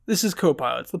This is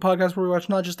Co-Pilots, the podcast where we watch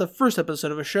not just the first episode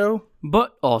of a show,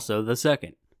 but also the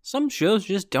second. Some shows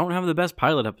just don't have the best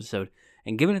pilot episode,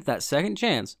 and giving it that second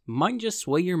chance might just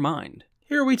sway your mind.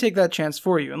 Here we take that chance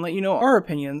for you and let you know our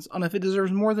opinions on if it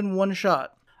deserves more than one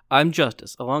shot. I'm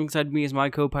Justice, alongside me is my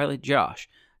co-pilot Josh.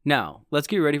 Now, let's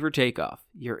get ready for takeoff.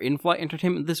 Your in-flight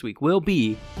entertainment this week will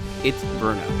be It's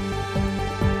Bruno.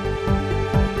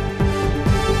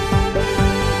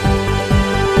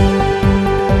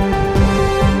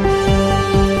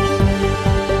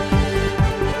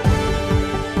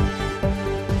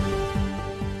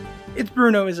 It's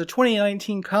Bruno is a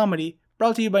 2019 comedy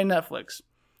brought to you by Netflix.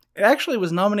 It actually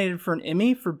was nominated for an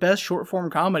Emmy for Best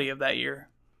Short-Form Comedy of that year.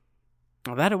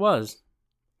 Well, that it was.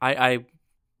 I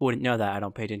wouldn't know that. I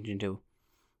don't pay attention to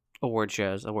award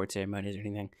shows, award ceremonies, or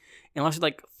anything. Unless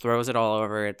it, throws it all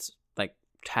over its,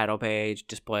 title page,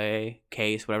 display,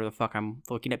 case, whatever the fuck I'm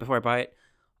looking at before I buy it.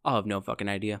 I'll have no fucking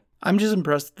idea. I'm just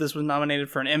impressed that this was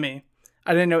nominated for an Emmy.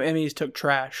 I didn't know Emmys took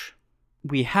trash.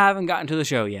 We haven't gotten to the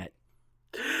show yet.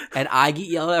 And I get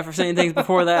yelled at for saying things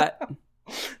before that.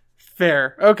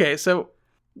 Fair. Okay, so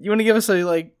you want to give us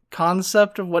a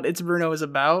concept of what It's Bruno is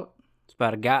about? It's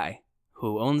about a guy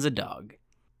who owns a dog.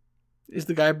 Is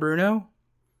the guy Bruno?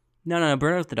 No,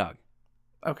 Bruno's the dog.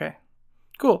 Okay.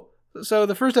 Cool. So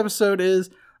the first episode is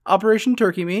Operation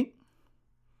Turkey Meat.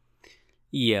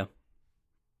 Yeah.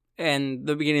 And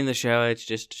the beginning of the show, it's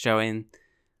just showing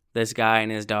this guy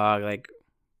and his dog,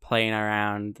 playing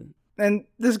around. And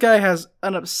this guy has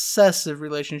an obsessive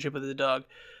relationship with the dog.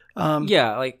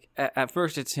 At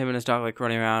first it's him and his dog,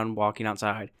 running around, walking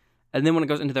outside. And then when it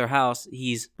goes into their house,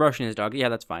 he's brushing his dog. Yeah,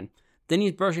 that's fine. Then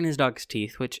he's brushing his dog's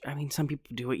teeth, which, some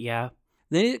people do it, yeah.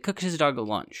 Then he cooks his dog a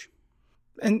lunch.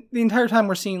 And the entire time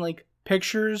we're seeing,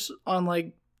 pictures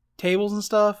on, tables and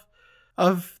stuff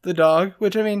of the dog,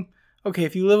 which, okay,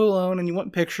 if you live alone and you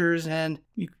want pictures and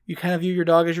you kind of view your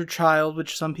dog as your child,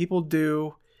 which some people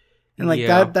do, and,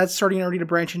 that's starting already to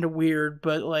branch into weird,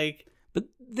 but, But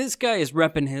this guy is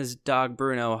repping his dog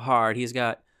Bruno hard. He's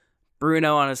got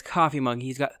Bruno on his coffee mug.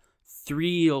 He's got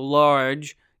 3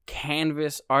 large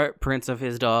canvas art prints of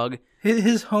his dog.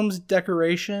 His home's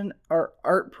decoration are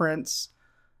art prints,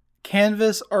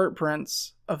 canvas art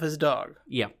prints of his dog.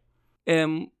 Yeah.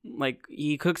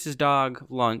 He cooks his dog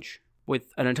lunch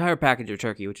with an entire package of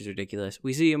turkey, which is ridiculous.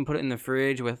 We see him put it in the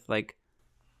fridge with,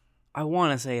 I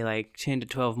want to say 10 to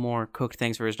 12 more cooked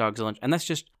things for his dog's lunch. And that's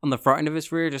just on the front end of his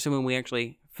fridge. Assuming we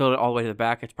actually filled it all the way to the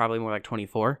back, it's probably more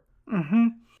 24. Mm-hmm.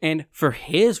 And for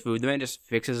his food, the man just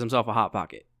fixes himself a Hot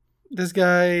Pocket. This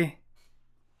guy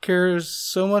cares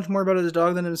so much more about his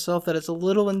dog than himself that it's a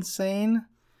little insane.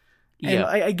 And Yeah.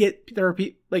 I get there are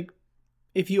people,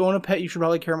 if you own a pet, you should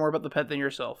probably care more about the pet than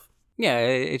yourself. Yeah,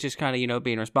 it's just kind of,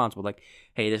 being responsible.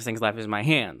 Hey, this thing's life is in my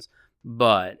hands.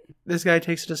 But This guy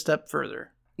takes it a step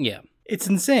further. yeah. It's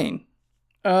insane.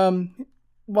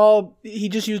 While he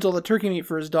just used all the turkey meat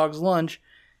for his dog's lunch,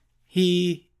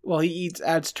 he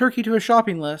adds turkey to his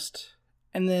shopping list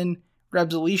and then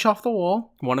grabs a leash off the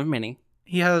wall. One of many.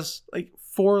 He has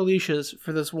 4 leashes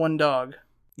for this one dog.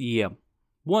 Yeah.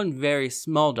 One very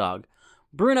small dog.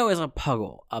 Bruno is a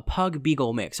puggle, a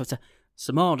pug-beagle mix, so it's a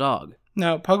small dog.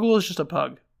 No, Puggle is just a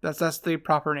pug. That's the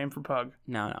proper name for pug.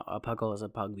 No, a puggle is a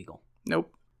pug-beagle.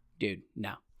 Nope. Dude,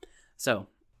 no. So,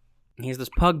 he has this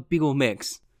pug-beagle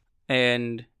mix,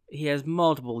 and he has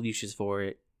multiple leashes for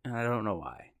it, and I don't know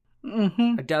why.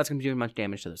 Mm-hmm. I doubt it's going to be doing much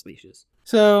damage to those leashes.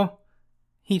 So,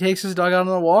 he takes his dog out on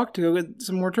a walk to go get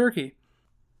some more turkey.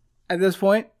 At this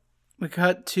point, we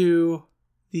cut to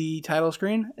the title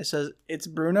screen. It says, "It's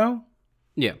Bruno."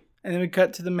 Yeah. And then we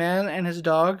cut to the man and his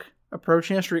dog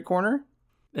approaching a street corner.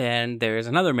 And there's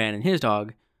another man and his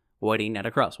dog waiting at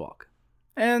a crosswalk.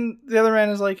 And the other man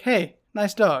is like, "Hey,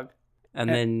 nice dog." And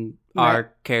then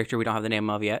our character we don't have the name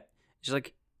of yet, she's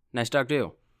like, "Nice dog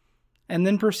too." And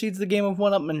then proceeds the game of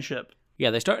one-upmanship.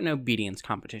 Yeah, they start an obedience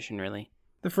competition, really.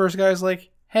 The first guy's like,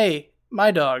 "Hey,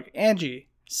 my dog, Angie,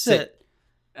 sit."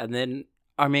 And then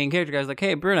our main character guy's like,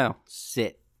 "Hey, Bruno,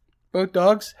 sit." Both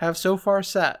dogs have so far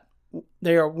sat.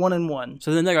 They are 1-1.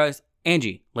 So then the guy's,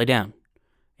 "Angie, lay down."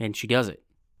 And she does it.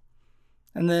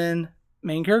 And then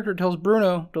main character tells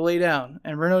Bruno to lay down.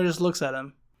 And Bruno just looks at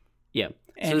him. Yeah.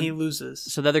 And he loses.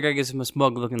 So the other guy gives him a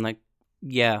smug looking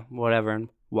yeah, whatever, and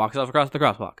walks off across the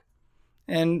crosswalk.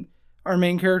 And our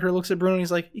main character looks at Bruno and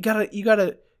he's like, you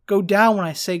gotta go down when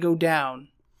I say go down.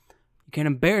 You can't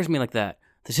embarrass me like that.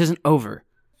 This isn't over.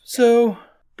 So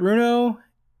Bruno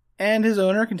and his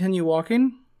owner continue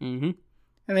walking. Mm-hmm.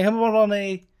 And they come up on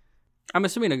a... I'm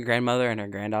assuming a grandmother and her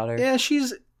granddaughter. Yeah,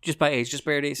 she's... Just by age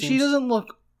disparity, it seems. She doesn't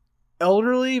look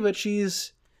elderly, but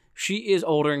she's She is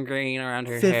older and graying around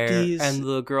her 50s. hair, and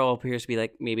the girl appears to be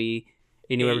like maybe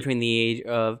anywhere between the age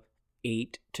of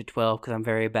 8 to 12. Because I'm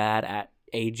very bad at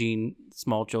aging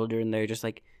small children. They're just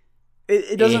like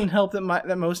It doesn't help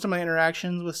that most of my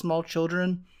interactions with small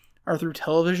children are through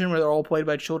television, where they're all played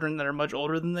by children that are much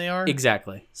older than they are.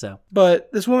 exactly. So,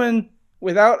 But this woman,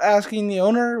 without asking the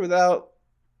owner, without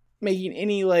making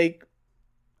any like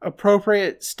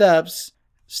appropriate steps,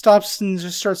 stops and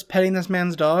just starts petting this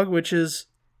man's dog, which is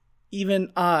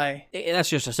that's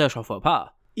just a social faux pas.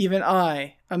 even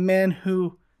I, a man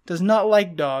who does not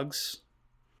like dogs,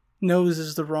 knows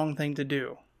is the wrong thing to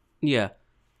do. Yeah.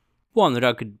 One, the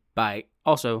dog could bite.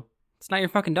 Also, it's not your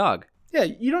fucking dog. Yeah,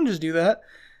 you don't just do that.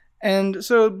 And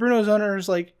so Bruno's owner is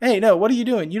like, hey, no, what are you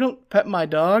doing? You don't pet my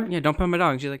dog. Yeah, don't pet my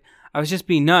dog. She's like, I was just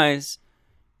being nice.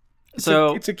 It's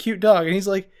a cute dog. And he's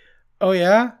like, oh,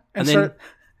 yeah? And then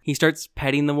he starts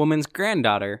petting the woman's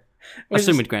granddaughter.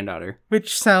 Assumed granddaughter.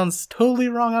 Which sounds totally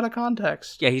wrong out of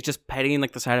context. Yeah, he's just petting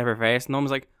like the side of her face. And the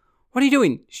woman's like, what are you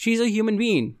doing? She's a human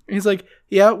being. And he's like,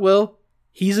 yeah, well,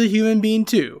 he's a human being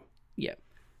too. Yeah.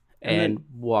 And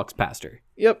walks past her.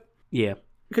 Yep. Yeah.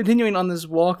 Continuing on this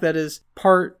walk that is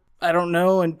part, I don't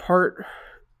know, and part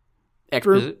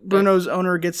Bruno's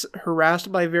owner gets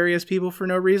harassed by various people for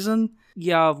no reason.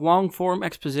 Yeah, long form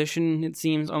exposition, it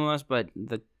seems almost, but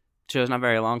the show's not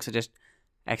very long, so just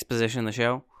exposition in the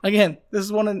show. Again,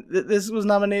 this was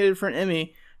nominated for an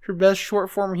Emmy for Best Short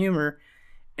Form Humor,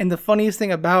 and the funniest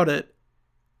thing about it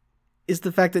is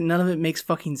the fact that none of it makes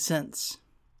fucking sense.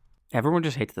 Everyone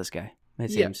just hates this guy,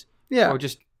 it seems. Yeah. Or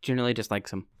just generally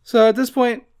dislikes him. So at this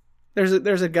point, there's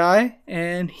a guy,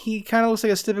 and he kind of looks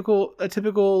like a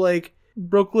typical like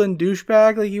Brooklyn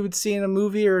douchebag, like you would see in a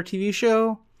movie or a TV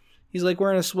show. He's like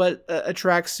wearing a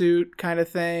tracksuit kind of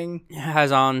thing.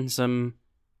 Has on some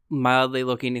mildly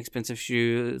looking expensive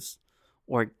shoes,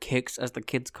 or kicks as the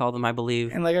kids call them, I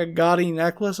believe. And like a gaudy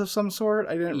necklace of some sort.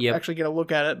 I didn't actually get a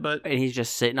look at it, but... And he's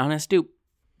just sitting on his stoop,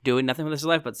 doing nothing with his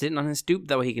life, but sitting on his stoop.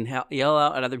 That way he can yell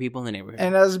out at other people in the neighborhood.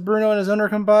 And as Bruno and his owner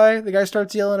come by, the guy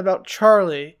starts yelling about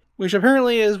Charlie, which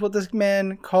apparently is what this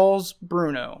man calls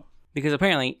Bruno. Because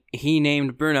apparently he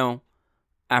named Bruno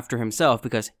after himself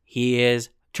because he is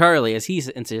Charlie, as he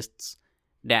insists,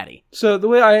 daddy. So the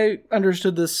way I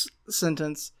understood this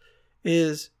sentence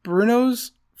is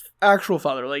Bruno's actual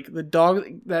father, like the dog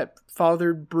that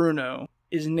fathered Bruno,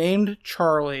 is named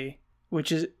Charlie,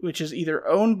 which is either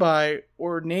owned by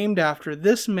or named after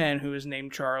this man who is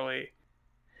named Charlie.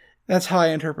 That's how I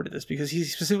interpreted this, because he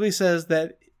specifically says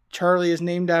that Charlie is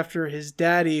named after his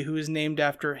daddy, who is named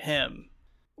after him.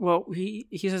 Well, he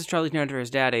says Charlie's named after his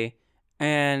daddy,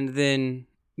 and then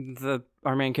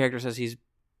our main character says he's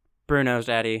Bruno's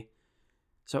daddy.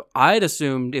 So I'd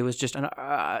assumed it was just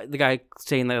the guy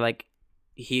saying that like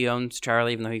he owns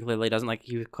Charlie, even though he clearly doesn't. Like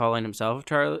he was calling himself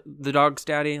Charlie, the dog's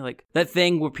daddy. Like that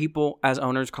thing where people as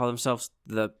owners call themselves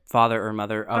the father or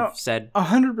mother of said.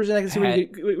 100%, I can see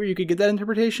where you could get that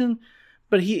interpretation,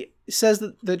 but he says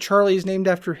that Charlie is named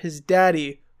after his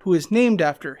daddy, who is named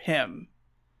after him.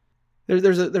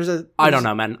 There's I don't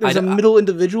know, man. There's a middle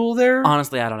individual there.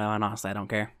 Honestly, I don't know, and honestly, I don't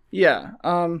care. Yeah.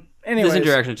 Anyways, this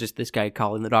interaction is just this guy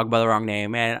calling the dog by the wrong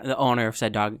name, and the owner of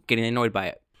said dog getting annoyed by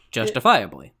it,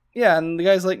 justifiably. Yeah, and the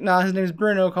guy's like, nah, his name's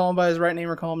Bruno, call him by his right name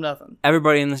or call him nothing.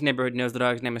 Everybody in this neighborhood knows the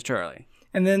dog's name is Charlie.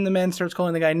 And then the man starts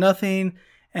calling the guy nothing,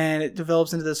 and it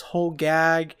develops into this whole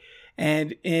gag,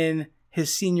 and in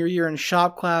his senior year in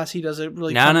shop class, he does a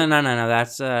really... No,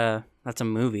 that's a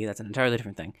movie. That's an entirely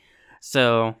different thing.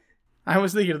 So... I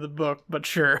was thinking of the book, but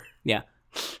sure. Yeah.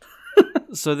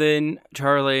 So then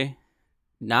Charlie...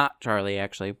 Not Charlie,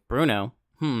 actually. Bruno.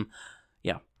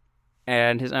 Yeah.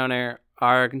 And his owner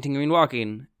are continuing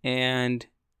walking, and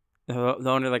the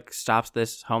owner like stops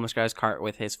this homeless guy's cart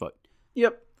with his foot.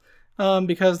 Yep.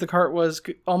 Because the cart was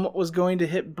going to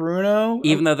hit Bruno.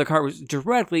 Even though the cart was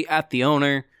directly at the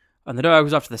owner, and the dog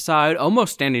was off to the side,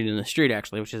 almost standing in the street,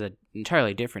 actually, which is an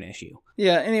entirely different issue.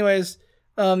 Yeah, anyways...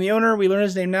 the owner, we learn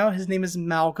his name now. His name is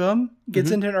Malcolm. Gets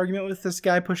into an argument with this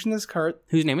guy pushing this cart.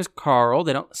 Whose name is Carl.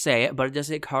 They don't say it, but it does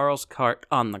say Carl's cart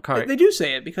on the cart. They do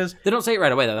say it because... They don't say it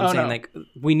right away, though. I'm saying, like,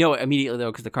 we know it immediately,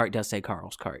 though, because the cart does say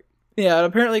Carl's cart. Yeah,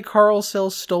 apparently Carl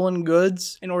sells stolen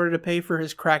goods in order to pay for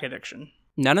his crack addiction.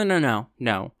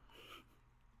 No.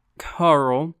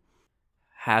 Carl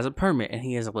has a permit, and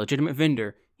he is a legitimate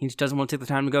vendor. He just doesn't want to take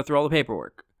the time to go through all the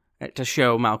paperwork to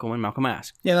show Malcolm when Malcolm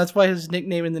asks. Yeah, that's why his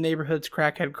nickname in the neighborhood's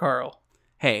Crackhead Carl.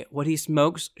 Hey, what he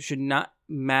smokes should not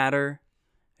matter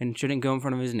and shouldn't go in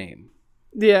front of his name.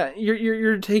 Yeah,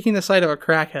 you're taking the side of a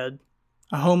crackhead.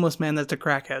 A homeless man that's a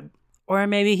crackhead. Or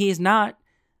maybe he's not.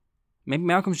 Maybe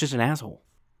Malcolm's just an asshole.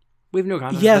 We have no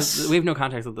context. Yes. We have no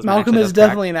context with this. Malcolm man is actually does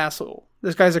definitely an asshole.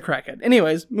 This guy's a crackhead.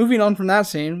 Anyways, moving on from that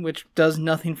scene, which does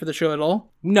nothing for the show at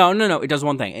all. crack. No. It does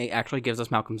one thing. It actually gives us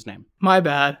Malcolm's name. My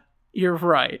bad. You're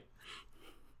right.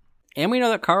 And we know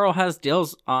that Carl has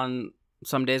deals on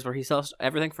some days where he sells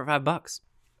everything for $5.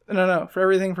 No. For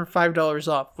everything for $5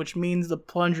 off, which means the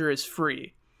plunger is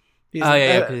free.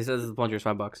 Because he says the plunger is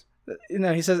 $5.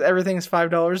 No, he says everything is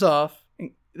 $5 off.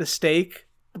 The steak,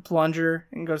 the plunger,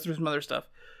 and goes through some other stuff.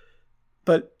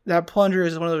 But that plunger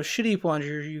is one of those shitty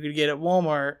plungers you could get at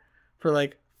Walmart for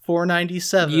like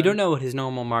 $4.97. You don't know what his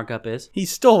normal markup is. He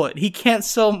stole it. He can't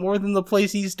sell more than the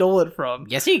place he stole it from.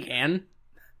 Yes, he can.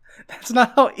 That's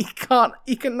not how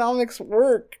economics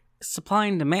work. Supply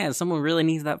and demand. Someone really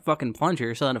needs that fucking plunger.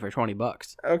 You're selling it for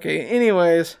 $20. Okay,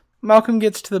 anyways, Malcolm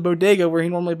gets to the bodega where he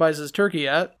normally buys his turkey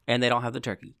at. And they don't have the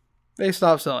turkey. They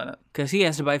stop selling it. Because he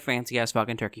has to buy fancy-ass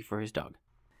fucking turkey for his dog.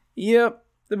 Yep.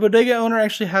 The bodega owner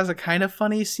actually has a kind of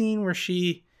funny scene where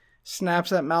she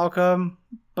snaps at Malcolm,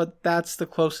 but that's the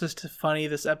closest to funny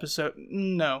this episode.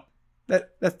 No.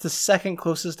 That's the second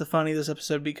closest to funny this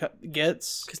episode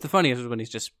gets. Because the funniest is when he's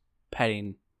just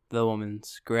petting the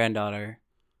woman's granddaughter.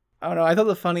 I don't know. I thought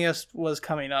the funniest was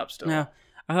coming up still. Yeah,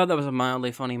 I thought that was a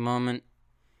mildly funny moment.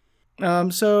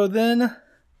 So then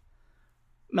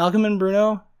Malcolm and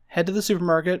Bruno head to the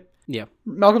supermarket. Yeah.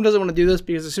 Malcolm doesn't want to do this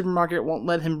because the supermarket won't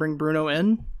let him bring Bruno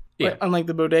in. Yeah. Unlike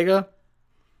the bodega.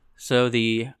 So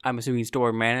I'm assuming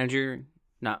store manager,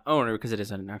 not owner, because it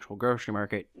is an actual grocery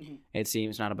market. Mm-hmm. It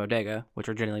seems not a bodega, which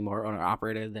are generally more owner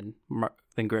operated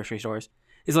than grocery stores.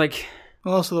 Is like.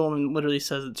 Well, also the woman literally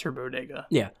says it's her bodega.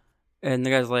 Yeah. And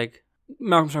the guy's like,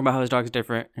 Malcolm's talking about how his dog's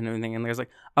different and everything. And the guy's like,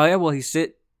 oh yeah, well he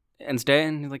sit and stay.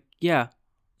 And he's like, yeah.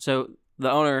 So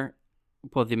the owner,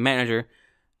 well the manager,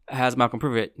 has Malcolm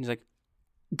prove it. He's like,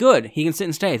 good, he can sit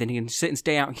and stay. Then he can sit and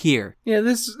stay out here. Yeah,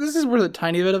 this is worth a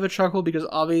tiny bit of a chuckle because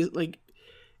obviously, like,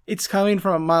 it's coming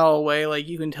from a mile away. Like,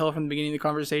 you can tell from the beginning of the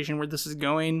conversation where this is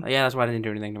going. Yeah, that's why it didn't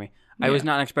do anything to me. Yeah. I was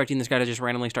not expecting this guy to just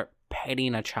randomly start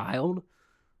petting a child.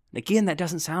 Again, that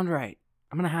doesn't sound right.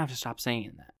 I'm going to have to stop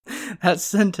saying that. That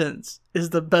sentence is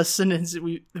the best sentence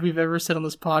we've ever said on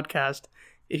this podcast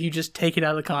if you just take it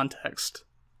out of context.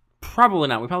 Probably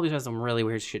not. We probably said some really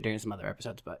weird shit during some other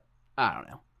episodes, but I don't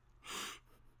know.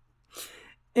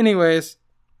 Anyways,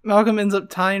 Malcolm ends up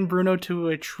tying Bruno to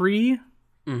a tree.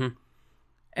 Mm-hmm.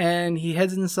 And he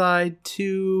heads inside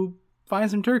to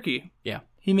find some turkey. Yeah.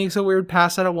 He makes a weird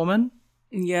pass at a woman.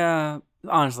 Yeah.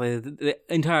 Honestly, the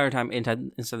entire time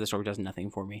inside the store does nothing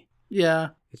for me. Yeah.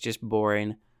 It's just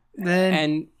boring.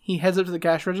 Then he heads up to the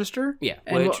cash register. Yeah.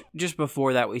 Which, just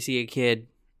before that, we see a kid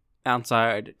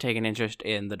outside taking interest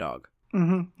in the dog.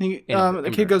 Mm-hmm.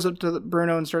 The kid goes up to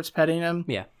Bruno and starts petting him.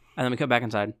 Yeah. And then we come back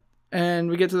inside. And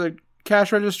we get to the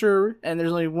cash register, and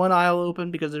there's only one aisle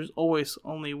open because there's always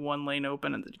only one lane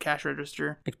open at the cash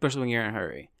register. Especially when you're in a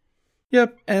hurry.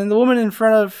 Yep. And the woman in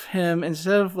front of him,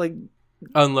 instead of like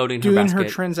unloading doing her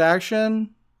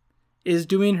transaction, is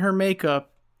doing her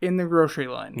makeup in the grocery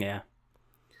line. Yeah.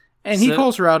 And he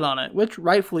calls her out on it, which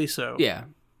rightfully so. Yeah.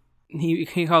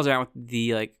 He calls her out with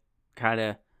the like kind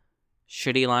of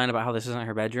shitty line about how this isn't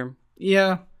her bedroom.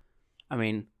 Yeah. I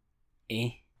mean,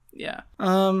 Yeah.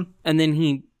 And then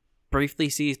he briefly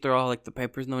sees through all like the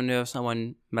papers in the window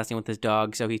someone messing with his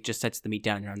dog, so he just sets the meat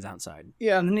down and runs outside.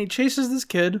 Yeah, and then he chases this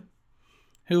kid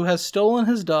who has stolen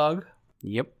his dog.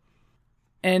 Yep.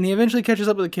 And he eventually catches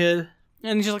up with the kid.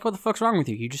 And he's just like, what the fuck's wrong with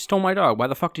you? You just stole my dog. Why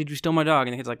the fuck did you steal my dog?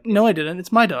 And the kid's like, no, I didn't.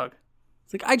 It's my dog.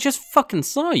 It's like, I just fucking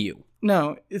saw you.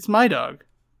 No, it's my dog.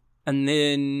 And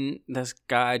then this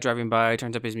guy driving by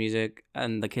turns up his music,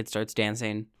 and the kid starts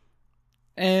dancing.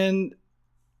 And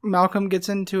Malcolm gets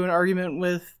into an argument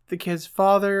with the kid's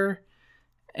father,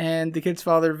 and the kid's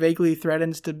father vaguely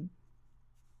threatens to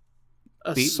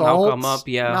assault Malcolm up,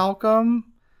 yeah. Malcolm.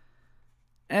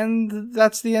 And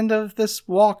that's the end of this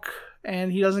walk,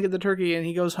 and he doesn't get the turkey, and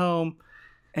he goes home.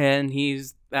 And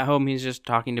he's at home, he's just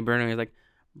talking to Bruno. He's like,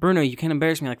 Bruno, you can't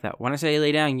embarrass me like that. When I say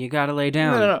lay down, you gotta lay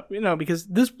down. No, because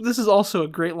this is also a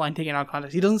great line taken out of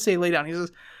context. He doesn't say lay down. He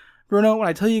says, Bruno, when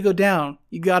I tell you to go down,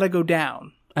 you gotta go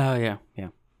down. Oh, yeah.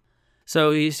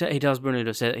 So he tells Bruno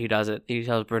to sit, he does it. He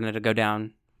tells Bruno to go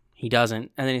down, he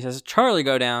doesn't. And then he says, Charlie,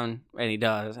 go down, and he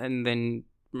does. And then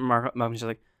Malcolm's just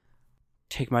like,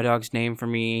 take my dog's name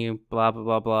from me, blah, blah,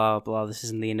 blah, blah, blah. This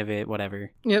isn't the end of it,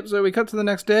 whatever. Yep, so we cut to the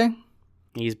next day.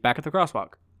 He's back at the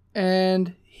crosswalk.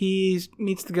 And he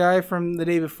meets the guy from the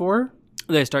day before.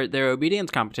 They start their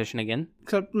obedience competition again.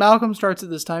 Except Malcolm starts it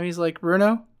this time. He's like,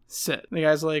 Bruno, sit. The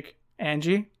guy's like,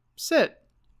 Angie, sit.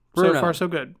 Bruno, so far, so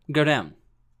good. Go down.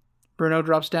 Bruno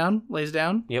drops down, lays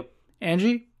down. Yep.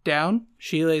 Angie, down.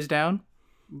 She lays down.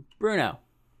 Bruno,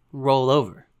 roll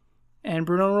over. And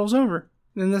Bruno rolls over.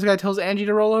 Then this guy tells Angie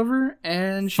to roll over,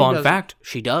 and she Fun doesn't. fact,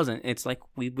 she doesn't. It's like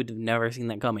we would have never seen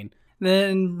that coming.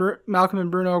 Then Malcolm and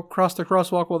Bruno cross the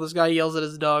crosswalk while this guy yells at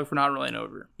his dog for not rolling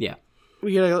over. Yeah.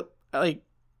 We get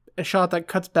a shot that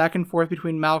cuts back and forth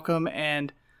between Malcolm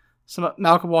and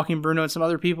Malcolm walking Bruno and some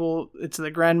other people. It's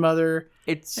the grandmother,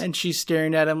 and she's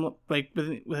staring at him like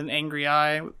with an angry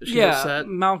eye. She's upset.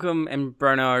 Malcolm and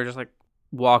Bruno are just like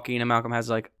walking, and Malcolm has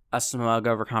like a smug,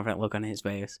 overconfident look on his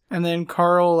face. And then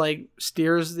Carl like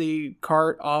steers the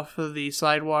cart off of the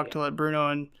sidewalk to let Bruno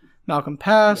and Malcolm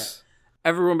pass. Yeah.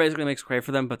 Everyone basically makes way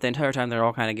for them, but the entire time they're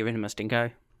all kind of giving him a stink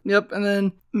eye. Yep, and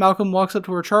then Malcolm walks up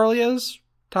to where Charlie is,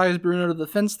 ties Bruno to the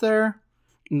fence there.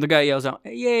 And the guy yells out,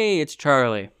 "Yay, it's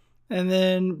Charlie!" And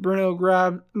then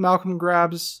Malcolm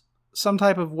grabs some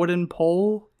type of wooden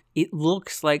pole. It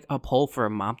looks like a pole for a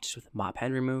mop, just with a mop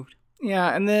head removed.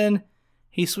 Yeah, and then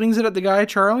he swings it at the guy,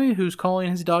 Charlie, who's calling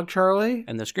his dog Charlie.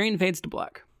 And the screen fades to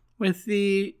black. With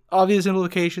the obvious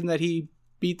implication that he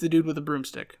beat the dude with a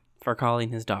broomstick. For calling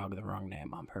his dog the wrong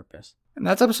name on purpose. And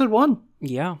that's episode 1.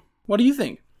 Yeah. What do you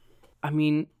think? I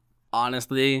mean,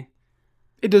 honestly,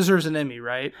 it deserves an Emmy,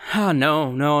 right?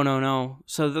 No.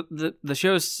 So the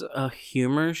show's a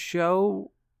humor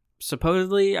show,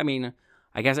 supposedly. I mean,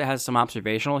 I guess it has some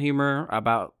observational humor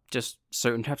about just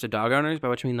certain types of dog owners, by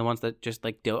which I mean the ones that just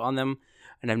like dote on them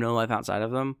and have no life outside of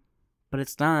them. But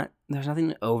it's not, there's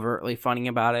nothing overtly funny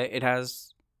about it. It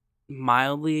has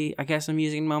mildly, I guess,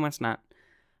 amusing moments. Not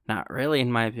really,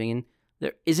 in my opinion.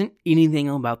 There isn't anything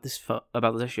about this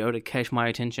show to catch my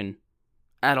attention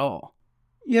at all.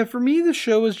 Yeah, for me, the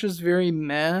show is just very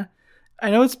meh. I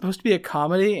know it's supposed to be a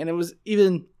comedy, and it was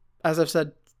even, as I've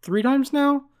said 3 times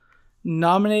now,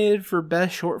 nominated for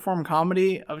Best Short Form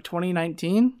Comedy of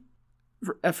 2019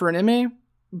 for an Emmy,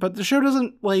 but the show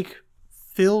doesn't,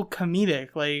 feel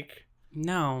comedic.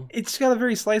 No. It's got a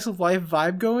very slice of life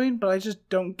vibe going, but I just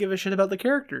don't give a shit about the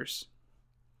characters.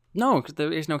 No, because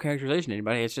there is no characterization of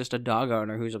anybody. It's just a dog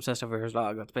owner who's obsessed over his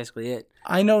dog. That's basically it.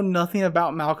 I know nothing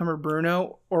about Malcolm or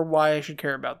Bruno or why I should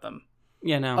care about them.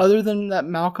 Yeah, no. Other than that,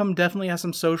 Malcolm definitely has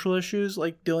some social issues,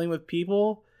 like dealing with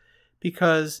people,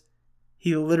 because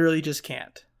he literally just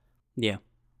can't. Yeah.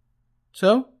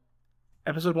 So,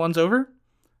 episode 1's over.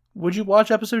 Would you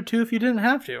watch episode 2 if you didn't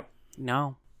have to?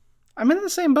 No. I'm in the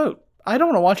same boat. I don't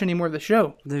want to watch any more of the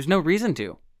show. There's no reason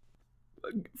to.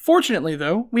 Fortunately,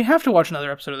 though, we have to watch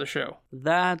another episode of the show.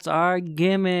 That's our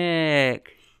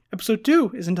gimmick. Episode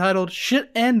 2 is entitled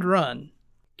Shit and Run.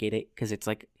 Get it? Because it's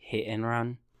like hit and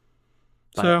run.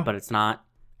 But it's not.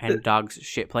 And dogs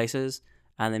shit places,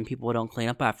 and then people don't clean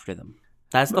up after them.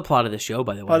 That's the plot of the show,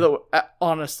 by the way.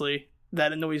 Honestly,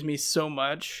 that annoys me so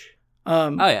much. Oh,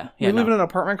 yeah. We live in an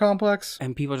apartment complex.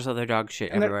 And people just let their dog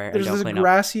shit and everywhere. There's this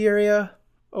grassy area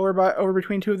over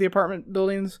between 2 of the apartment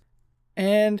buildings.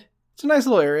 And it's a nice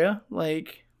little area. And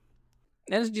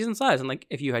it's a decent size. And,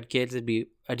 if you had kids, it'd be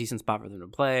a decent spot for them to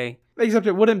play. Except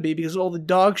it wouldn't be because of all the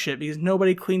dog shit. Because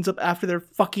nobody cleans up after their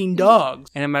fucking dogs.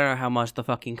 And no matter how much the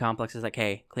fucking complex is like,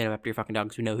 hey, clean up after your fucking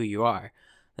dogs, we know who you are.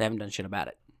 They haven't done shit about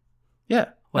it. Yeah.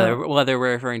 Whether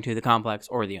we're referring to the complex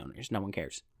or the owners. No one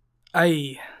cares.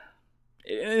 It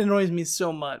annoys me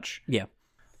so much. Yeah.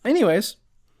 Anyways,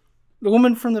 the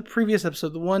woman from the previous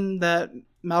episode, the one that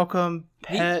Malcolm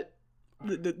pet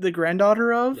the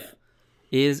granddaughter of,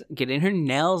 is getting her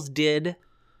nails did.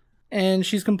 And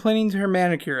she's complaining to her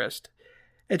manicurist.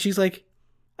 And she's like,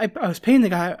 I was paying the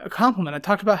guy a compliment. I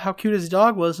talked about how cute his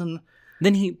dog was, and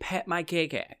then he pet my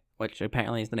KK, which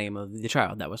apparently is the name of the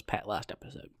child that was pet last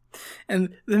episode. And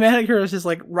the manicurist is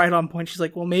right on point. She's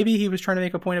like, well, maybe he was trying to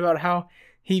make a point about how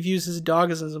he views his dog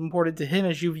as important to him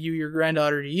as you view your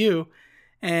granddaughter to you.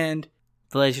 And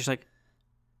the lady's just like,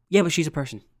 yeah, but she's a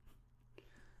person.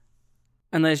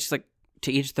 And then it's just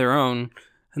to each their own.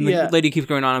 And the lady keeps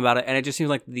going on about it. And it just seems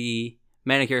like the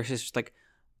manicurist is just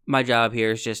my job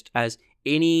here is just as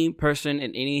any person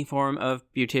in any form of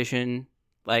beautician,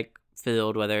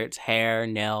 field, whether it's hair,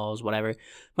 nails, whatever.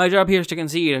 My job here is to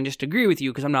concede and just agree with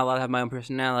you because I'm not allowed to have my own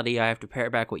personality. I have to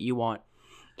parrot back what you want.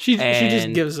 She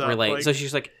just gives up. Relate. So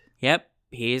she's like, yep,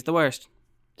 he's the worst.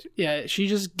 Yeah, she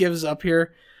just gives up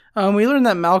here. We learned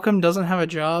that Malcolm doesn't have a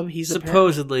job. He's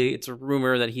supposedly, it's a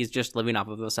rumor that he's just living off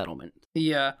of a settlement.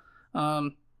 Yeah.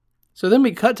 So then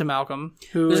we cut to Malcolm,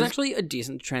 There's actually a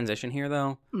decent transition here,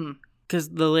 though. Because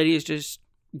the lady is just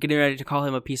getting ready to call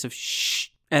him a piece of shh.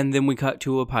 And then we cut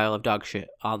to a pile of dog shit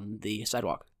on the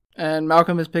sidewalk. And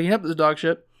Malcolm is picking up this dog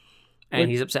shit. And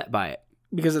he's upset by it.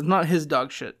 Because it's not his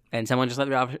dog shit. And someone just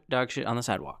left dog shit on the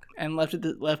sidewalk. And left it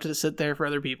to sit there for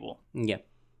other people. Yeah.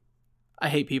 I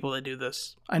hate people that do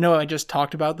this. I know I just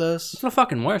talked about this. It's the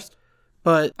fucking worst.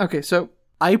 But, okay, so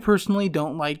I personally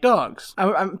don't like dogs.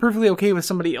 I'm perfectly okay with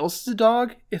somebody else's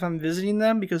dog if I'm visiting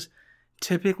them, because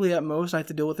typically at most I have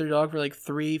to deal with their dog for like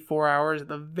 3-4 hours at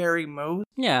the very most.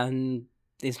 Yeah, and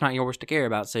it's not yours to care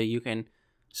about, so you can...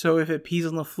 So if it pees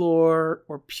on the floor,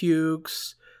 or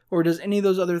pukes, or does any of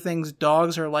those other things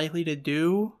dogs are likely to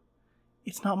do,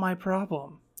 it's not my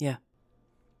problem. Yeah.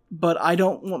 But I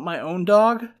don't want my own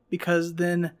dog, because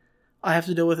then I have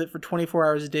to deal with it for 24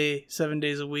 hours a day, 7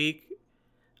 days a week.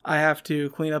 I have to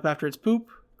clean up after its poop,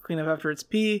 clean up after its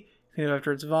pee, clean up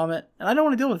after its vomit, and I don't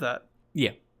want to deal with that.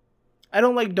 Yeah. I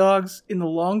don't like dogs in the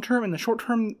long term. In the short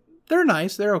term, they're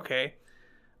nice, they're okay.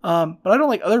 But I don't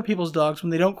like other people's dogs when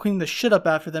they don't clean the shit up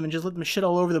after them and just let them shit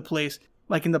all over the place,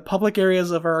 like in the public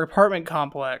areas of our apartment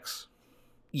complex.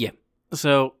 Yeah.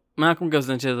 So Malcolm goes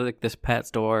into like this pet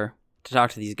store to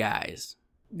talk to these guys.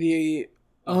 The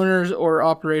owners or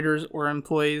operators or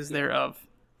employees thereof.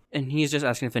 And he's just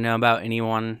asking if they know about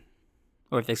anyone,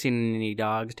 or if they've seen any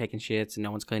dogs taking shits and no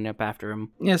one's cleaning up after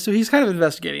them. Yeah, so he's kind of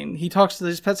investigating. He talks to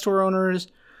these pet store owners,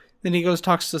 then he goes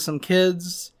talks to some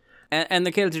kids. And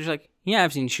the kids are just like, yeah,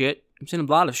 I've seen shit. I've seen a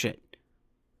lot of shit.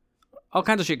 All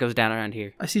kinds of shit goes down around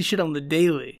here. I see shit on the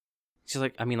daily. She's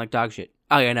like, I mean, like dog shit.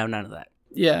 Oh, yeah, no, none of that.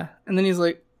 Yeah, and then he's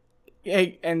like,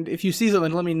 hey, and if you see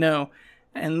something, let me know.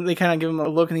 And they kind of give him a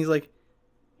look, and he's like,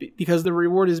 because the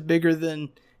reward is bigger than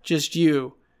just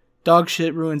you. Dog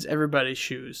shit ruins everybody's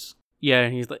shoes. Yeah,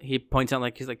 and he points out,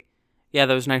 like, he's like, yeah,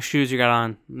 those nice shoes you got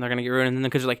on, they're going to get ruined. And then the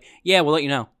kids are like, yeah, we'll let you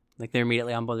know. Like, they're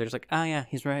immediately on board. They're just like, oh, yeah,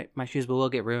 he's right. My shoes will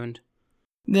get ruined.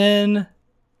 Then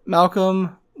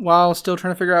Malcolm, while still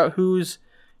trying to figure out whose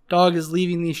dog is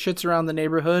leaving these shits around the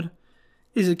neighborhood,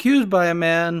 is accused by a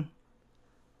man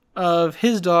of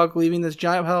his dog leaving this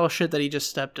giant pile of shit that he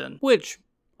just stepped in. Which,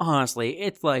 honestly,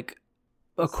 it's like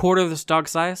a quarter of this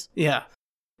dog's size. Yeah.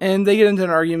 And they get into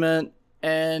an argument,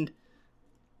 and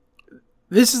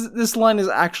this line is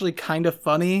actually kind of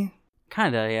funny.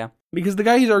 Kinda, yeah. Because the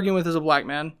guy he's arguing with is a black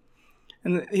man.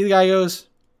 And the guy goes,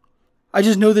 I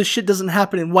just know this shit doesn't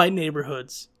happen in white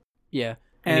neighborhoods. Yeah.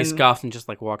 And he scoffs and just,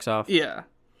 like, walks off. Yeah.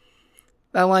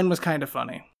 That line was kind of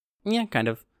funny. Yeah, kind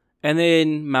of. And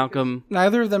then Malcolm...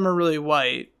 Neither of them are really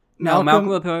white. Malcolm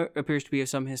appears to be of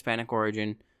some Hispanic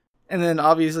origin. And then,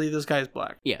 obviously, this guy's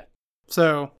black. Yeah.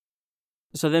 So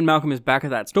then Malcolm is back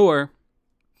at that store,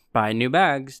 buying new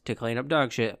bags to clean up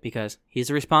dog shit, because he's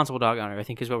a responsible dog owner, I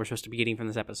think is what we're supposed to be getting from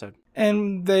this episode.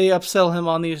 And they upsell him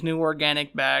on these new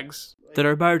organic bags. That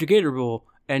are biodegradable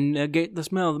and negate the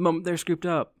smell the moment they're scooped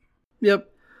up. Yep.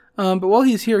 But while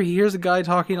he's here, he hears a guy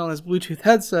talking on his Bluetooth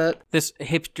headset. This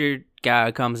hipster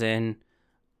guy comes in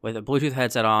with a Bluetooth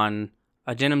headset on,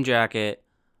 a denim jacket,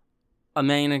 a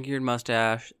manicured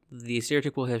mustache, the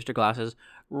stereotypical hipster glasses,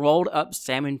 rolled up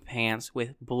salmon pants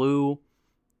with blue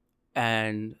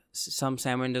and some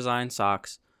salmon design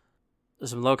socks,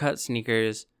 some low cut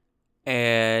sneakers,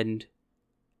 and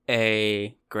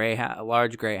a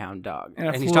large greyhound dog. And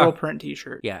a floral print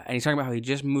t-shirt. Yeah, and he's talking about how he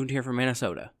just moved here from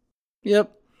Minnesota.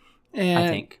 Yep. And I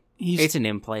think. It's an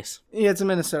in place. Yeah, it's a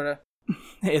Minnesota.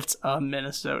 It's a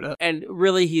Minnesota. And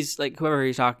really, he's like, whoever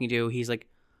he's talking to, he's like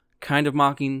kind of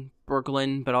mocking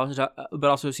Brooklyn, but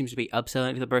also seems to be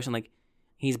upselling to the person, like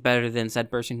he's better than said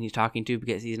person he's talking to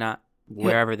because he's not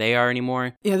wherever they are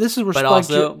anymore. Yeah, this is where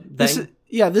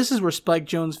this is where Spike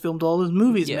Jonze filmed all his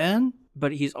movies, man.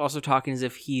 But he's also talking as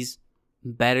if he's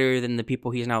better than the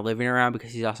people he's now living around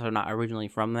because he's also not originally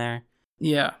from there.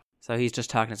 Yeah. So he's just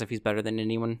talking as if he's better than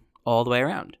anyone all the way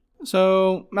around.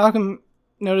 So Malcolm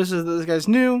notices that this guy's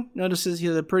new, notices he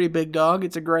has a pretty big dog.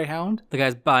 It's a greyhound. The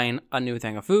guy's buying a new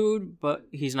thing of food, but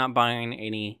he's not buying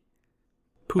any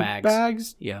poop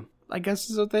bags. Yeah. I guess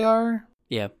is what they are.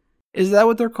 Yeah. Is that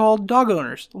what they're called? Dog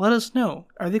owners, let us know.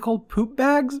 Are they called poop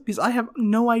bags? Because I have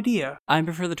no idea. I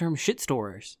prefer the term shit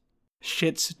storers.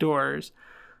 Shit stores.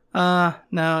 No,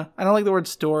 I don't like the word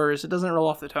stores. It doesn't roll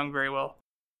off the tongue very well.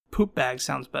 Poop bag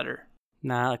sounds better.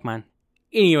 Nah, I like mine.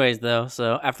 Anyways, though,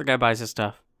 so after the guy buys his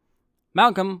stuff,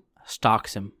 Malcolm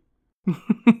stalks him.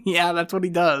 Yeah, that's what he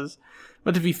does.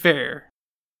 But to be fair,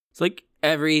 it's like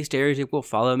every stereotypical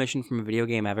follow mission from a video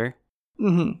game ever.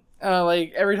 Mm-hmm.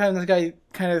 Like every time this guy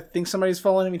kind of thinks somebody's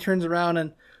following him, he turns around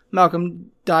and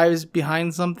Malcolm dives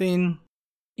behind something.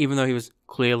 Even though he was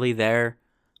clearly there,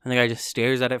 and the guy just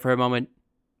stares at it for a moment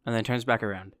and then turns back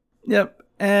around. Yep.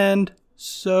 And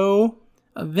so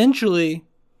eventually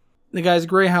the guy's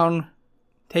greyhound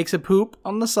takes a poop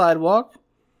on the sidewalk,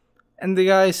 and the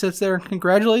guy sits there and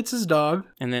congratulates his dog.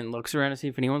 And then looks around to see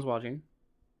if anyone's watching.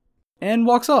 And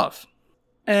walks off.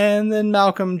 And then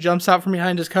Malcolm jumps out from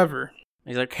behind his cover.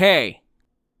 He's like, hey,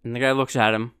 And the guy looks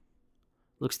at him,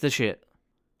 looks at the shit,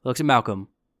 looks at Malcolm,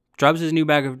 drops his new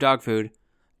bag of dog food,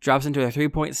 drops into a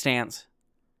 3-point stance.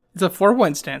 It's a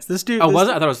 4-point stance. This dude. Oh, was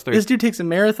it? I thought it was 3. This dude takes a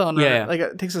marathon. Yeah.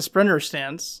 Like takes a sprinter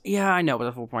stance. Yeah, I know, but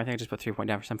the 4-point. I think I just put 3-point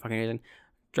down for some fucking reason.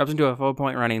 Drops into a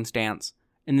 4-point running stance,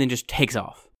 and then just takes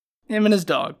off. Him and his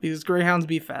dog, because greyhounds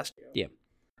be fast. Yeah.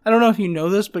 I don't know if you know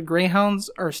this, but greyhounds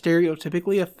are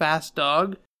stereotypically a fast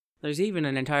dog. There's even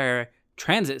an entire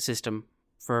transit system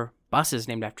for buses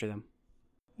named after them.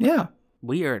 Yeah.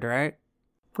 Weird, right?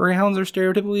 Greyhounds are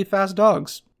stereotypically fast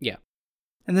dogs. Yeah.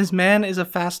 And this man is a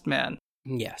fast man.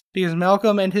 Yes. Because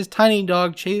Malcolm and his tiny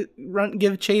dog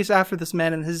give chase after this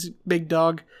man and his big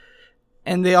dog,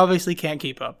 and they obviously can't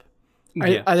keep up.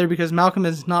 Yeah. Either because Malcolm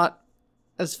is not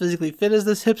as physically fit as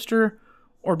this hipster,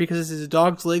 or because his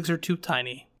dog's legs are too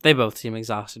tiny. They both seem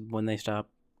exhausted when they stop.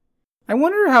 I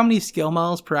wonder how many scale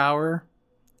miles per hour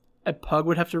a pug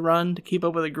would have to run to keep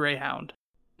up with a greyhound.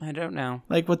 I don't know.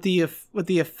 Like what the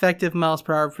effective miles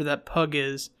per hour for that pug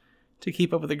is to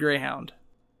keep up with a greyhound.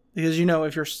 Because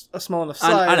if you're a small enough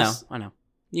size... I know.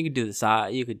 You could do the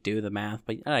size, you could do the math,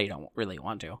 but you don't really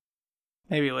want to.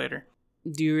 Maybe later.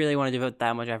 Do you really want to devote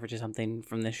that much effort to something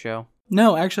from this show?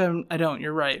 No, actually, I don't.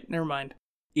 You're right. Never mind.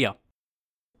 Yeah.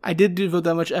 I did devote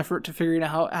that much effort to figuring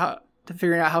out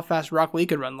how fast Rock Lee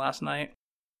could run last night.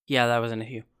 Yeah, that was an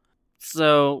issue.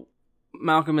 So,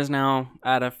 Malcolm is now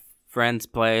at a friend's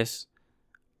place,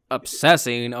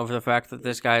 obsessing over the fact that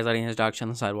this guy is letting his dog chill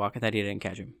on the sidewalk and that he didn't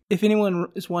catch him. If anyone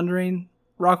is wondering,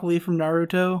 Rock Lee from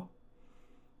Naruto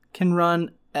can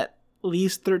run at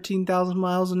least 13,000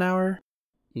 miles an hour.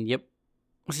 Yep.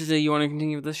 So, you want to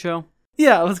continue with this show?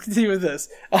 Yeah, let's continue with this.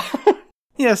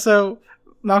 Yeah, so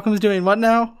Malcolm's doing what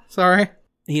now? Sorry.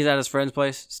 He's at his friend's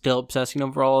place, still obsessing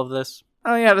over all of this.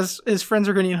 Oh yeah, his friends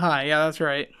are getting high. Yeah, that's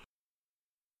right.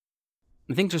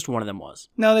 I think just one of them was.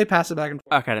 No, they pass it back and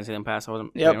forth. Okay, I didn't see them pass. I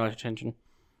wasn't paying much attention.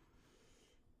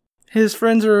 His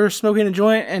friends are smoking a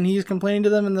joint, and he's complaining to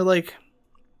them, and they're like,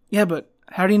 yeah, but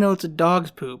how do you know it's a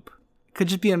dog's poop? It could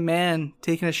just be a man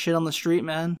taking a shit on the street,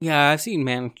 man. Yeah, I've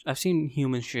seen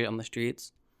human shit on the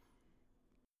streets.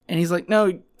 And he's like,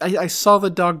 no, I saw the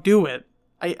dog do it.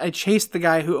 I chased the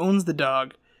guy who owns the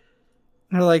dog.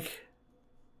 And they're like,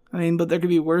 I mean, but there could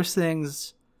be worse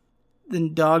things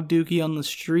than dog dookie on the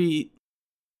street.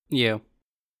 Yeah.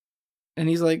 And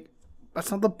he's like,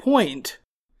 that's not the point.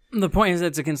 The point is that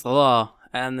it's against the law.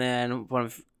 And then one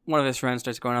of his friends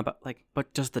starts going up like,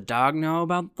 but does the dog know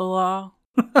about the law?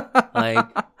 Like,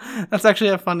 that's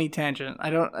actually a funny tangent. I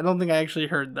don't think I actually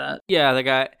heard that. Yeah, the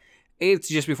guy. It's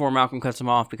just before Malcolm cuts him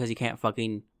off because he can't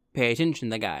fucking pay attention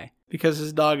to the guy. Because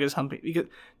his dog is humping. Because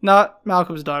not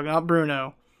Malcolm's dog, not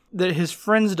Bruno. His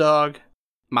friend's dog,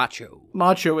 Macho,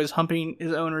 is humping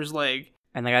his owner's leg.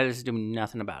 And the guy is doing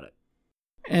nothing about it.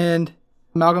 And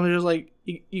Malcolm is just like,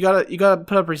 you gotta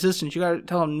put up resistance. You gotta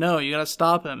tell him no. You gotta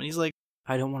stop him. And he's like,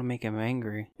 I don't want to make him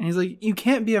angry. And he's like, you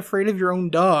can't be afraid of your own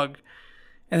dog.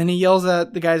 And then he yells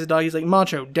at the guy's dog. He's like,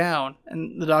 Macho, down.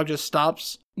 And the dog just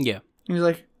stops. Yeah. And he's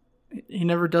like, he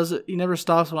never does it. He never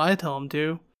stops when I tell him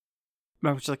to.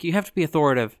 Malcolm's like, you have to be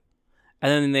authoritative.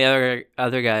 And then the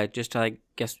other guy, just to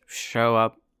show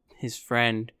up his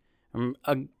friend,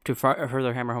 to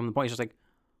further hammer home the point, he's just like,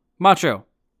 Macho,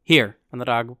 here. And the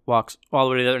dog walks all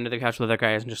the way to the other end of the couch where the other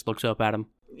guy is and just looks up at him.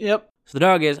 Yep. So the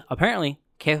dog is apparently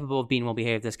capable of being well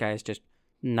behaved. This guy is just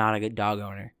not a good dog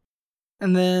owner.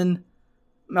 And then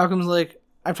Malcolm's like,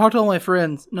 I've talked to all my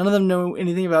friends. None of them know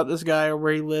anything about this guy or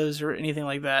where he lives or anything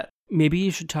like that. Maybe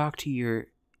you should talk to your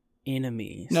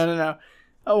enemies. No.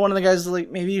 Oh, one of the guys is like,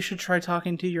 maybe you should try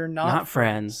talking to your not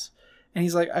friends. And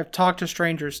he's like, I've talked to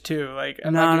strangers too. Like,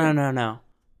 No.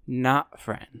 Not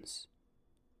friends.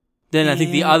 Then I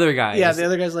think the other guy. Yeah, the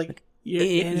other guy's like, your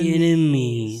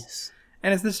enemies.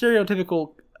 And it's the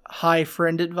stereotypical high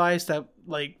friend advice that,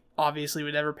 like, obviously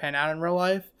would never pan out in real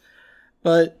life.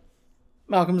 But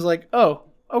Malcolm's like, oh,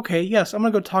 okay, yes, I'm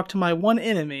gonna go talk to my one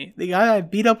enemy, the guy I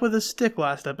beat up with a stick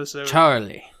last episode.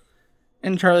 Charlie.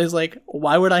 And Charlie's like,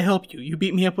 why would I help you? You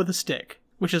beat me up with a stick.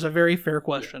 Which is a very fair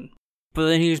question. But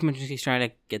then he just mentions he's trying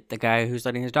to get the guy who's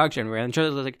letting his dog everywhere. And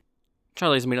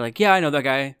Charlie's immediately like, yeah, I know that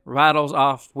guy. Rattles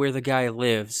off where the guy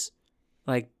lives.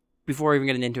 Like, before even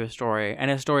getting into a story.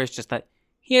 And his story is just that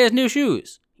he has new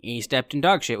shoes. He stepped in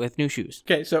dog shit with new shoes.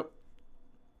 Okay, so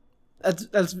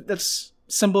that's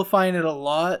simplifying it a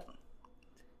lot.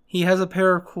 He has a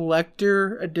pair of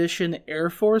collector edition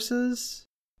Air Forces.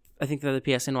 I think they're the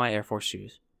PSNY Air Force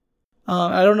shoes.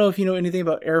 I don't know if you know anything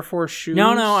about Air Force shoes.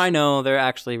 No, I know. They're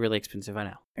actually really expensive, I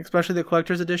know. Especially the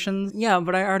collector's editions. Yeah,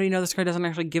 but I already know this guy doesn't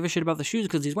actually give a shit about the shoes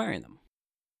because he's wearing them.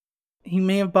 He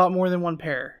may have bought more than one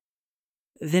pair.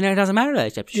 then it doesn't matter that I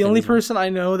stepped. The only person I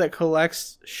know that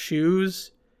collects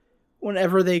shoes,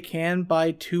 whenever they can,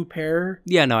 buy 2 pair.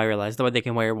 Yeah, no, I realize the way they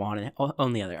can wear one and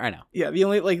own the other. I know. Yeah, the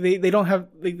only they don't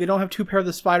have 2 pair of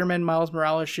the Spider-Man Miles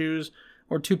Morales shoes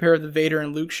or 2 pair of the Vader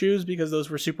and Luke shoes because those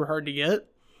were super hard to get.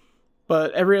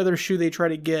 But every other shoe they try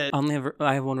to get.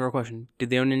 I have one real question. Did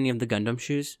they own any of the Gundam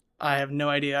shoes? I have no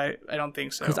idea. I don't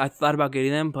think so. Because I thought about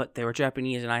getting them, but they were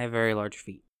Japanese and I have very large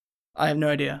feet. I have no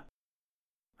idea.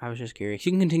 I was just curious.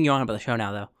 You can continue on about the show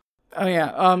now, though. Oh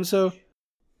yeah. So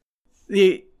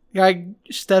the guy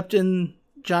stepped in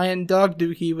giant dog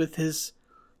dookie with his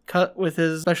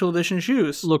special edition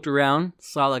shoes. Looked around,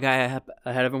 saw the guy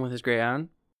ahead of him with his Greyhound.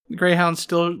 The Greyhound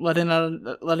still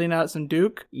letting out some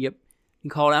Duke. Yep. He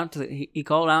called out to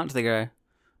the guy.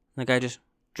 The guy just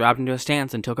dropped into a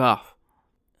stance and took off.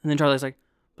 And then Charlie's like,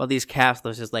 "Well, these calves,"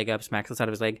 lifts his leg up, smacks the side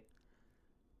of his leg.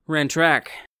 Ran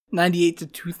track. 98 to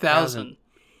 2000.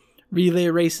 Relay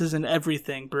races and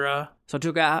everything, bruh. So I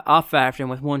took off after him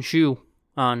with one shoe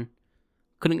on.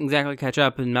 Couldn't exactly catch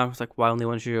up, and Malcolm was like, "Why only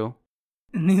one shoe?"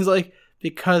 And he's like,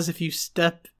 "Because if you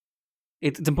step..."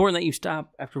 It's important that you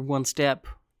stop after one step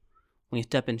when you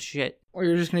step in shit. Or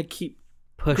you're just going to keep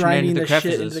pushing grinding into the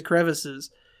shit into the crevices.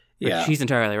 Yeah. But she's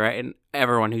entirely right, and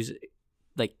everyone who's,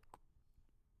 like,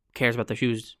 cares about their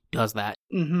shoes does that.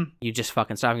 Mm-hmm. You just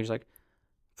fucking stop, and you're just like,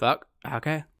 fuck,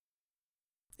 okay.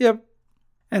 Yep.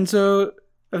 And so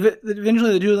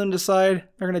eventually the two of them decide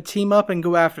they're going to team up and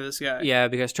go after this guy. Yeah,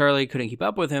 because Charlie couldn't keep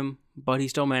up with him, but he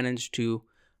still managed to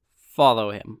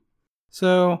follow him.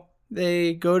 So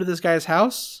they go to this guy's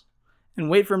house and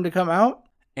wait for him to come out.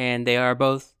 And they are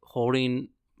both holding,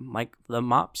 like, the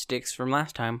mop sticks from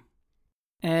last time.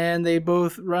 And they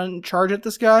both charge at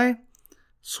this guy,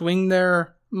 swing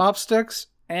their mop sticks,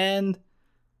 and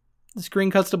the screen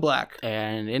cuts to black.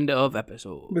 And end of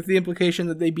episode. With the implication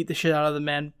that they beat the shit out of the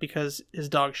man because his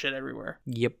dog shit everywhere.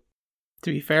 Yep.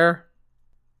 To be fair,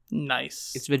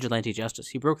 nice. It's vigilante justice.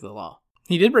 He broke the law.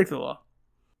 He did break the law.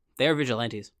 They are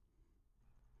vigilantes.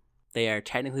 They are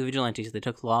technically vigilantes. They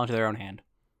took the law into their own hand.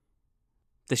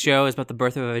 The show is about the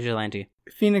birth of a vigilante.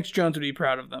 Phoenix Jones would be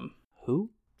proud of them. Who?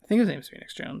 I think his name is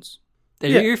Phoenix Jones. Are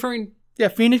you referring? Yeah,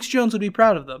 Phoenix Jones would be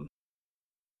proud of them.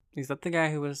 Is that the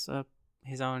guy who was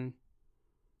his own?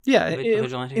 Yeah,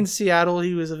 vigilante? In Seattle,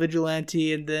 he was a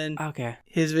vigilante, and then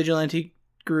his vigilante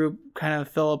group kind of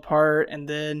fell apart, and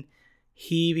then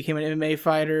he became an MMA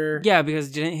fighter. Yeah, because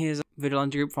didn't his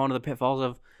vigilante group fall into the pitfalls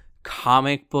of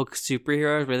comic book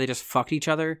superheroes where they just fucked each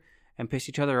other and pissed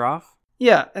each other off?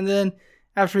 Yeah, and then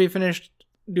after he finished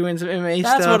doing some MMA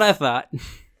stuff... That's what I thought.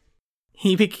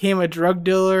 He became a drug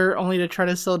dealer only to try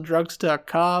to sell drugs to a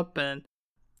cop, and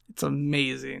it's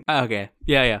amazing. Okay.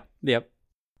 Yeah. Yep.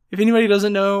 If anybody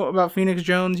doesn't know about Phoenix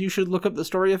Jones, you should look up the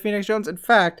story of Phoenix Jones. In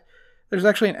fact, there's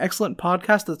actually an excellent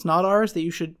podcast that's not ours that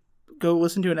you should go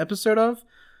listen to an episode of.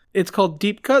 It's called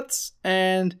Deep Cuts,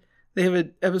 and they have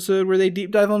an episode where they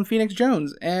deep dive on Phoenix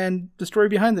Jones and the story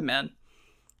behind the man.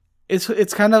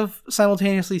 It's kind of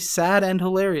simultaneously sad and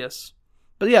hilarious.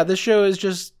 But yeah, this show is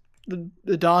just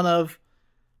the dawn of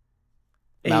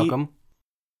Malcolm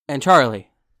and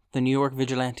Charlie, the New York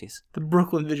Vigilantes. The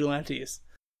Brooklyn Vigilantes.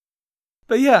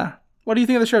 But yeah, what do you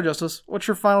think of the show, Justice? What's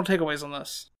your final takeaways on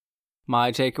this?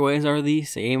 My takeaways are the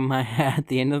same I had at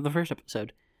the end of the first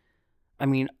episode. I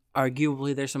mean,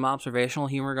 arguably there's some observational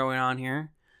humor going on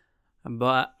here,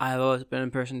 but I've always been a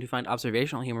person to find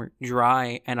observational humor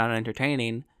dry and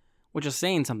unentertaining, which is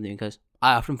saying something because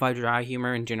I often find dry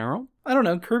humor in general. I don't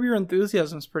know, Curb Your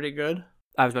Enthusiasm's pretty good.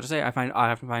 I was about to say, I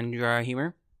often find dry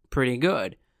humor pretty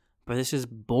good, but this is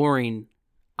boring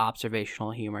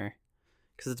observational humor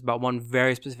because it's about one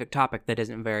very specific topic that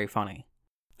isn't very funny.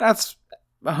 That's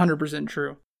 100%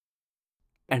 true.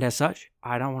 And as such,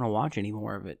 I don't want to watch any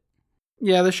more of it.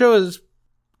 Yeah, the show is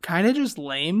kind of just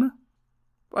lame.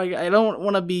 Like, I don't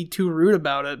want to be too rude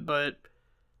about it, but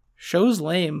show's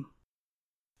lame.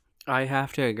 I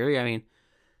have to agree. I mean,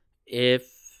 if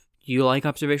you like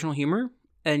observational humor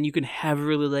and you can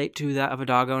heavily relate to that of a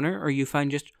dog owner, or you find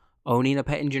just owning a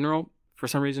pet in general, for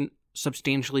some reason,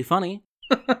 substantially funny,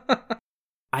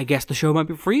 I guess the show might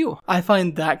be for you. I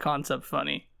find that concept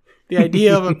funny. The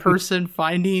idea of a person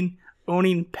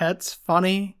owning pets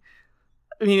funny.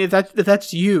 I mean, if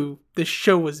that's you, this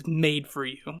show was made for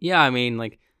you. Yeah, I mean,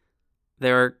 like,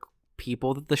 there are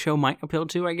people that the show might appeal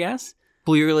to, I guess.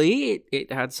 Clearly,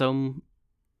 it had some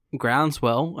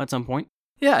groundswell at some point.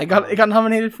 Yeah, it got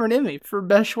nominated for an Emmy for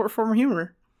Best Short Form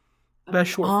Humor.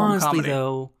 Best Short Form Comedy. Honestly,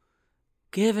 though,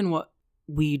 given what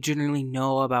we generally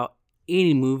know about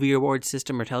any movie award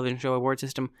system or television show award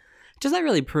system, does that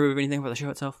really prove anything for the show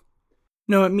itself?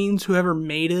 No, it means whoever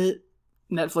made it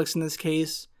Netflix in this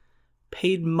case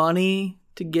paid money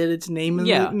to get its name in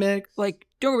the mix. Like,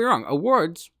 don't get me wrong,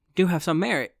 awards do have some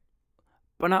merit,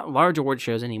 but not large award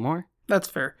shows anymore. That's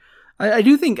fair. I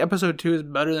do think episode 2 is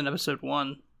better than episode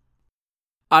 1.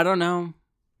 I don't know.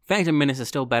 Phantom Menace is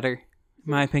still better,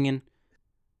 in my opinion.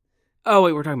 Oh,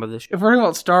 wait, we're talking about this. If we're talking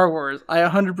about Star Wars, I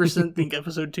 100% think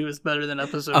episode 2 is better than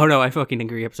episode 1. Oh, no, I fucking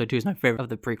agree. Episode 2 is my favorite of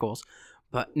the prequels.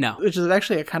 But no. Which is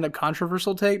actually a kind of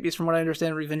controversial take, because from what I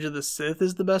understand, Revenge of the Sith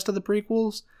is the best of the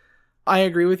prequels. I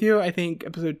agree with you. I think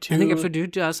episode 2... I think episode 2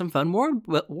 has some fun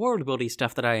world-building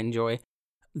stuff that I enjoy.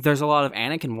 There's a lot of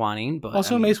Anakin whining, but...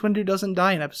 Also, Mace Windu doesn't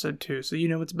die in episode 2, so you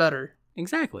know it's better.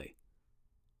 Exactly.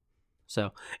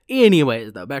 So,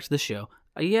 anyways, though, back to the show.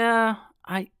 I'm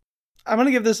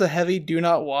gonna give this a heavy do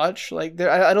not watch. Like,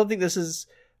 I don't think this is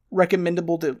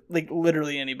recommendable to, like,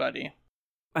 literally anybody.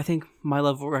 I think my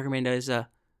level of recommend is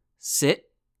sit,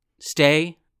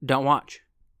 stay, don't watch.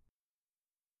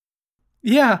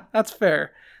 Yeah, that's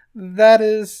fair. That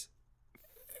is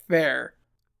fair.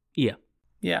 Yeah.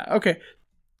 Yeah, okay.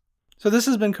 So this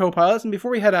has been Co-Pilots, and before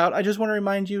we head out, I just want to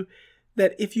remind you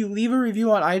that if you leave a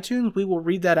review on iTunes, we will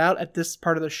read that out at this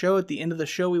part of the show. At the end of the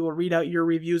show, we will read out your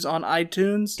reviews on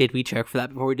iTunes. Did we check for that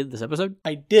before we did this episode?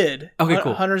 I did. Okay,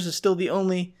 cool. Hunters is still the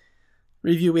only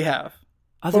review we have.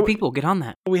 Other people, get on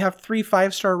that. We have 3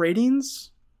 5-star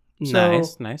ratings.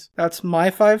 Nice. That's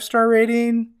my 5-star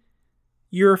rating,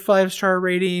 your 5-star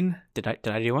rating. Did I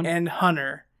do one? And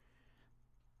Hunter.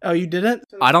 Oh, you didn't?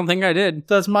 I don't think I did.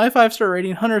 So that's my 5-star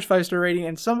rating, Hunter's 5-star rating,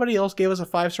 and somebody else gave us a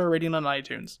 5-star rating on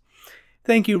iTunes.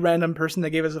 Thank you, random person that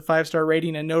gave us a 5-star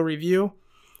rating and no review.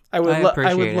 I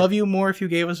would love you more if you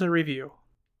gave us a review.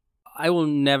 I will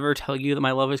never tell you that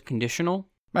my love is conditional.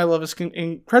 My love is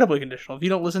incredibly conditional. If you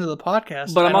don't listen to the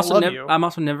podcast, but I'm also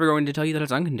never going to tell you that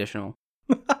it's unconditional.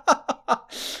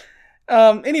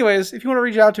 Anyways, if you want to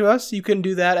reach out to us, you can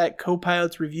do that at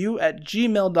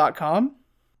copilotsreview@gmail.com.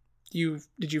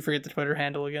 Did you forget the Twitter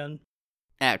handle again?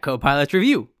 At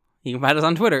copilotsreview. You can find us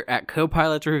on Twitter at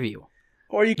copilotsreview.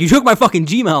 Or you took my fucking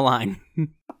Gmail line.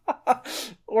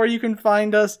 Or you can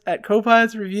find us at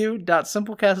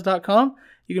copilotsreview.simplecast.com.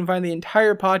 You can find the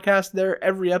entire podcast there,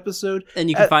 every episode. And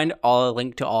you can find a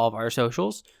link to all of our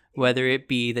socials, whether it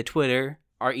be the Twitter,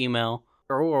 our email,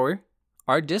 or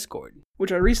our Discord.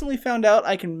 Which I recently found out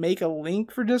I can make a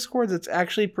link for Discord that's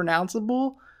actually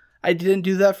pronounceable. I didn't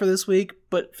do that for this week,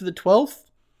 but for the 12th,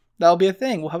 that'll be a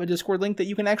thing. We'll have a Discord link that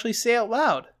you can actually say out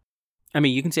loud. I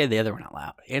mean, you can say the other one out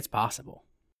loud. It's possible.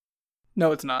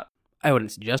 No, it's not. I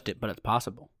wouldn't suggest it, but it's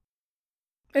possible.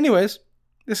 Anyways,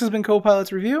 this has been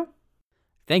Co-Pilots Review.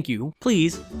 Thank you.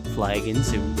 Please fly again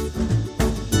soon.